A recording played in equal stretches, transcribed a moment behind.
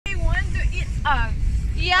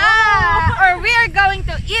going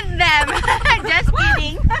to eat them. Just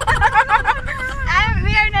kidding.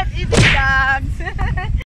 We are not eating dogs.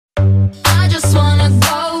 I just wanna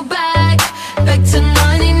go back to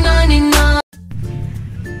 1999.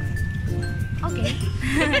 Okay.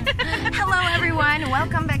 Hello everyone,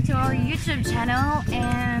 welcome back to our YouTube channel.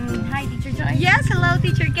 And hi Teacher Joy. Yes, hello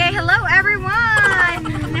Teacher K. Hello everyone.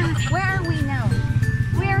 Where are we now?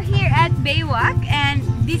 We're here at Baywalk, and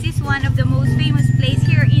this is one of the most famous places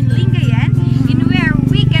here in Lingayen, in where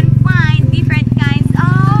we can find different kinds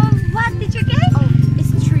of what, Teacher K? Oh,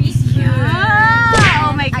 it's street food. Yeah.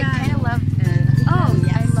 Oh my god. I kind of love it. Oh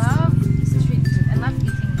yes. I love street food. I love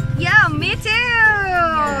eating. Yeah, me too.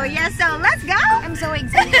 Yeah, so let's go. I'm so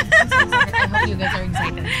excited. I'm so excited. I hope you guys are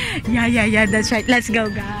excited. Yeah, that's right. Let's go,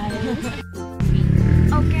 guys.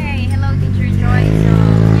 Okay, hello Teacher Joy. So,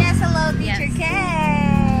 yes, hello Teacher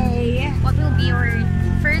K. What will be our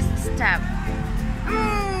first step?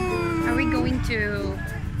 Are we going to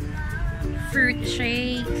fruit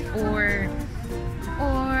shake or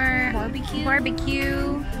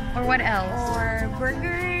barbecue or what else? Or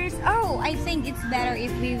burgers. Oh, I think it's better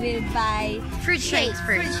if we will buy Fruit shakes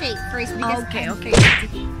first. Fruit shake first because Okay. I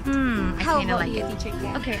I kind of like it. Teacher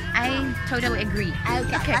K? Okay, I totally agree.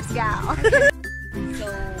 Okay, let's go. So,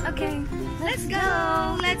 Okay, let's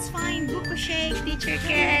go. Let's find buko shake, Teacher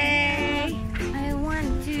K. I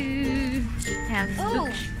want to have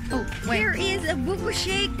wait. Here is a buko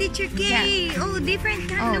shake, Teacher K. Yeah. Oh, different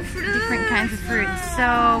kind of fruit. Different kinds of fruits.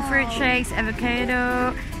 So fruit shakes,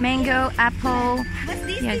 avocado, mango, apple. What's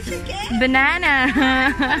this, Yeah, Teacher K? banana,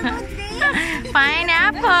 What's this?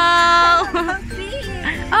 pineapple. What's this?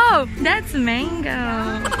 Oh, that's mango.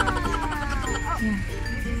 Yeah.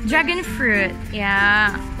 Dragon fruit.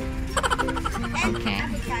 Yeah. And Okay.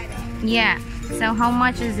 avocado. Yeah. So how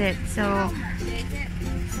much is it? So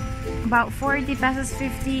about 40 pesos,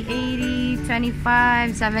 50, 80,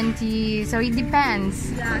 25, 70. So it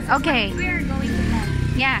depends. Yeah, so Okay. we're going to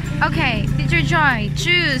have. Yeah. Okay. Teacher Joy,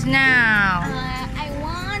 choose now. I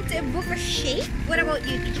want a buko shake. What about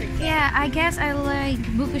you, Teacher K? Yeah, I guess I like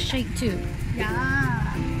buko shake too. Yeah.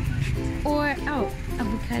 Or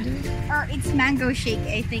avocado. Or it's mango shake.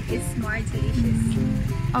 I think it's more delicious.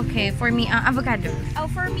 Okay, for me, avocado. Oh,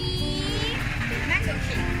 for me, mango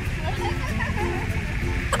shake.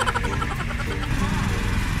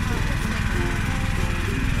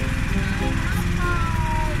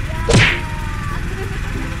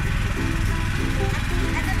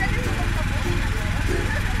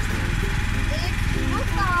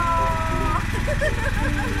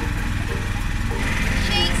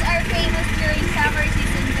 Shakes are famous during summer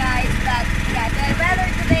season, guys, but yeah, the weather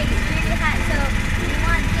today is really hot, so we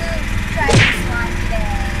want to try this one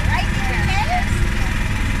today. Right, Teacher K?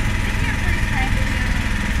 This is your first time to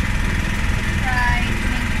try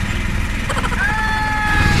mango shake.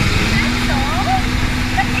 Not so,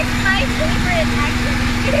 but it's my favorite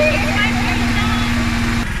actually. It's my first time.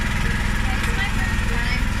 It's my first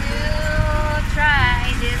time to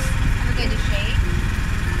try this avocado shake.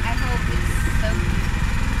 I hope it's so good.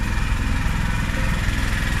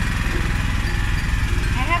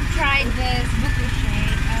 I have tried this buko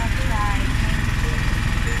shake. I have tried mango shake,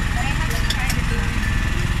 but I haven't tried it yet.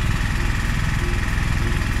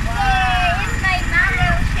 Wow! Yay! It's my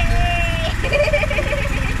mango shake!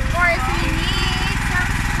 Of course, we need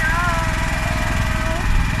some straw.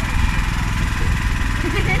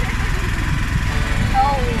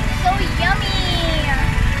 Oh, so yummy!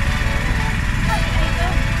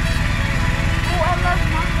 Oh, I love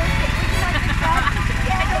mango shake. Would you like to try?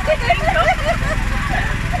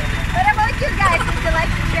 What about you guys? Would you like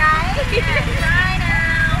to try? Try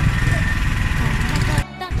now.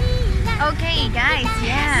 Okay, guys,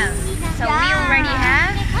 yeah. So we already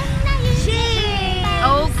have Shake.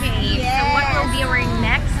 Okay, so what will be our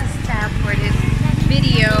next step for this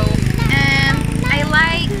video? I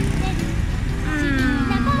like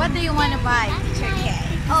What do you want to buy, Teacher K?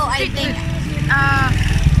 Oh, I think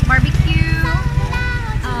barbecue.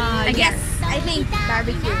 I guess. I think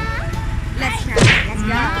barbecue. Let's try. Let's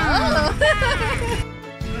go.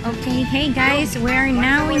 Okay, hey guys, we're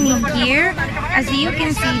now in here. As you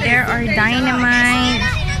can see, there are dynamite.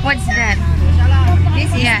 What's that? This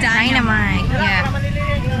is dynamite. Yeah.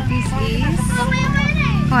 This is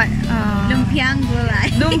What? lumpiang gulay.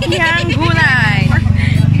 Lumpiang gulay.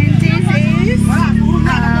 And this is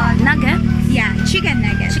Nugget. yeah, chicken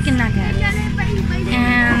nuggets. Chicken nuggets.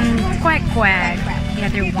 And quack quack. The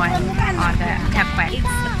other one. Oh, the quack. It's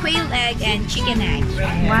a quail egg and chicken egg.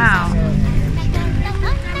 Wow.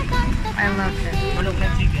 I love it.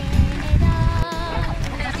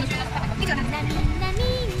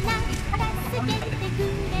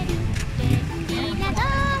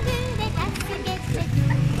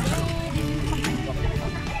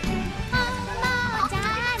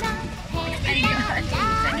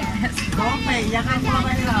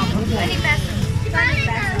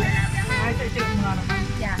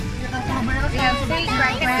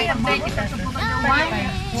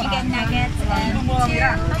 chicken nuggets and 2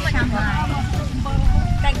 Shanghai.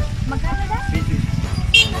 Like, magkano na?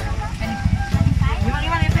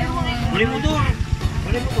 Boleh mundur.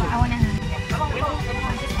 Boleh mundur. I wanna.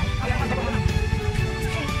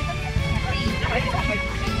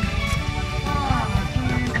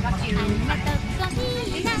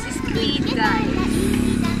 This is squid, guys.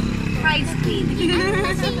 Fried squid.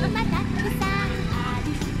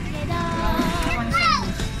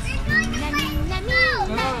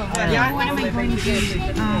 What am I going to use?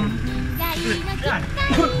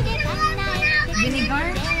 Vinegar?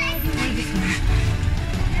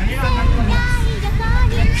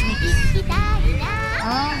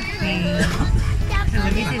 Okay. So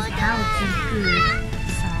this is how to put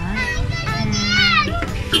sauce and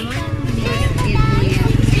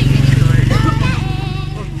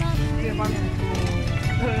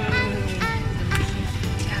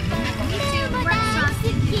mix it with vinegar.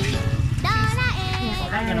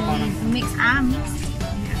 Mix. I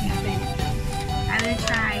will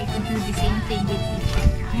try to do the same thing with you.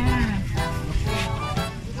 Yeah.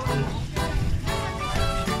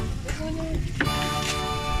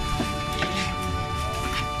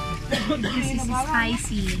 This is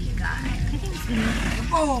spicy, guys.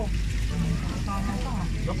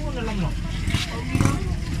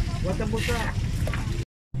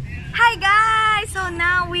 Hi guys! So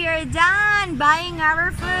now we are done buying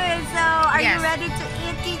our food. So are you ready to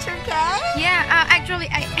eat, Teacher K? Yeah, actually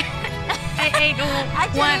I ate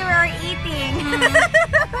Actually, we're eating.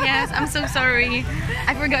 Yes, I'm so sorry.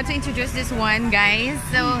 I forgot to introduce this one, guys.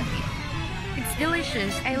 So it's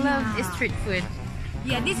delicious. I love street food.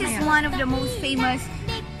 Yeah, this is one of the most famous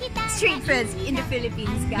street foods in the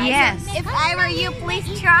Philippines, guys. Yes. So if I were you,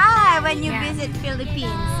 please try when you visit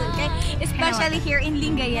Philippines, okay? Especially here in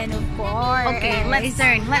Lingayen, of course. Okay, let's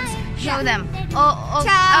turn. Let's show them.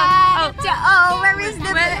 Where is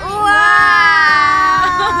the...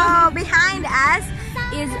 Wow! Behind us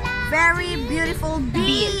is very beautiful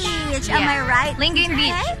beach. Am I right? Lingayen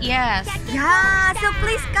Beach. Yes. Yeah, so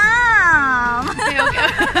please come. Okay.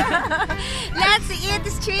 Let's eat the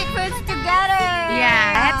street foods together.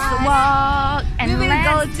 Yeah. Let's walk and we will let's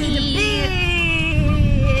go to the beach.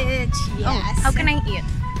 Yes. Oh, how can I eat?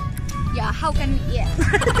 Yeah, how can we eat?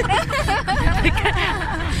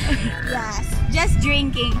 Yes, just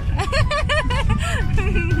drinking.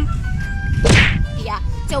 Yeah,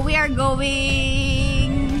 so we are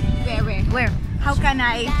going... Where? How can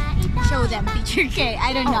I show them, Teacher K?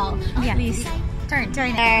 I don't know. Yeah. Please Turn.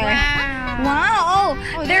 there. Wow. Wow!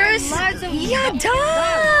 There's lots of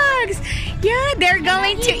dogs. Yeah, they're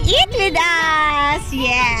going to eat with us.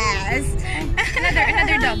 Yes.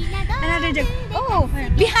 Another dog. Another dog. Oh,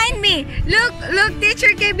 behind me. Look,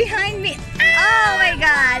 Teacher K, behind me. Oh my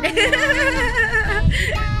God.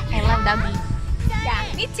 I love doggy.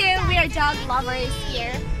 Yeah, me too. We are dog lovers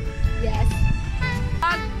here. Yes.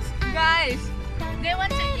 Guys, they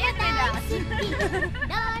want to eat with us.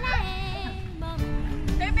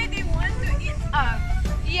 Maybe they want to eat us.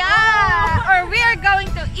 Yeah, or we are going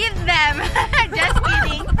to eat them. Just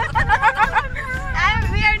kidding.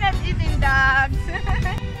 We are not eating dogs.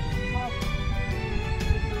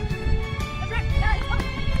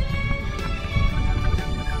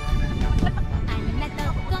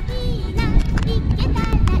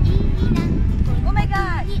 Oh my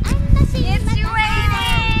God, it's raining,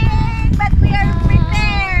 but we are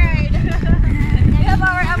prepared. We have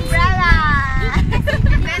our umbrella.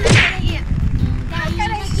 How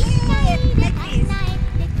can I eat like this?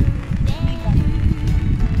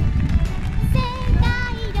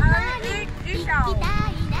 Our English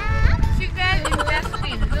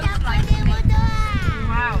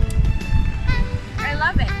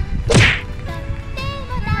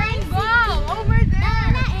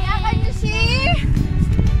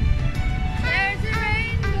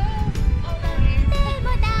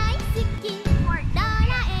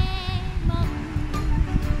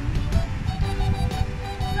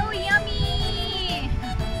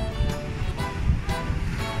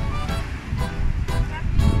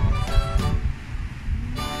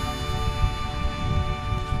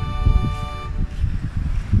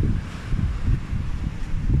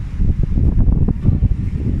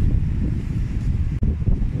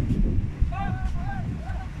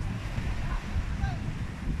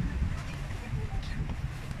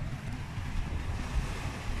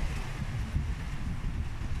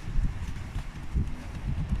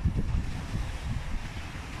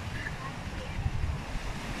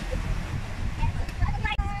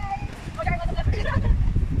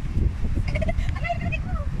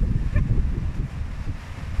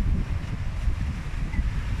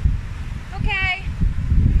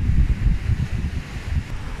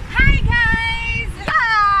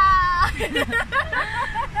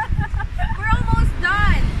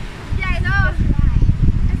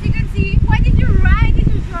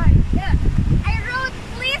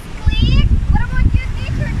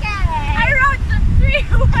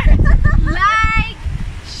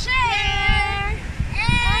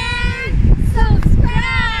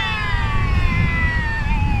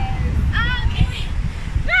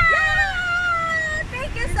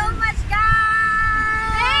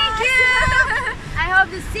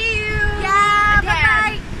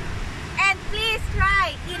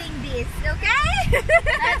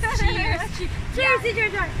Cheers! Cheers, teacher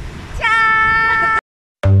Joy! Ciao!